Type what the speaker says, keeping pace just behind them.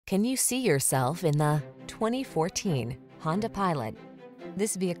Can you see yourself in the 2014 Honda Pilot?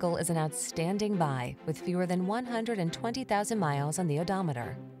 This vehicle is an outstanding buy with fewer than 120,000 miles on the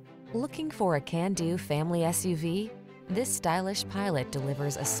odometer. Looking for a can-do family SUV? This stylish Pilot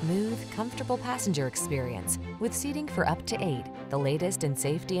delivers a smooth, comfortable passenger experience with seating for up to 8, the latest in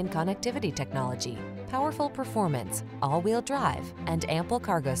safety and connectivity technology, powerful performance, all-wheel drive, and ample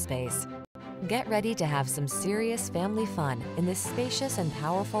cargo space. Get ready to have some serious family fun in this spacious and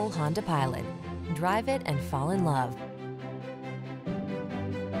powerful Honda Pilot. Drive it and fall in love.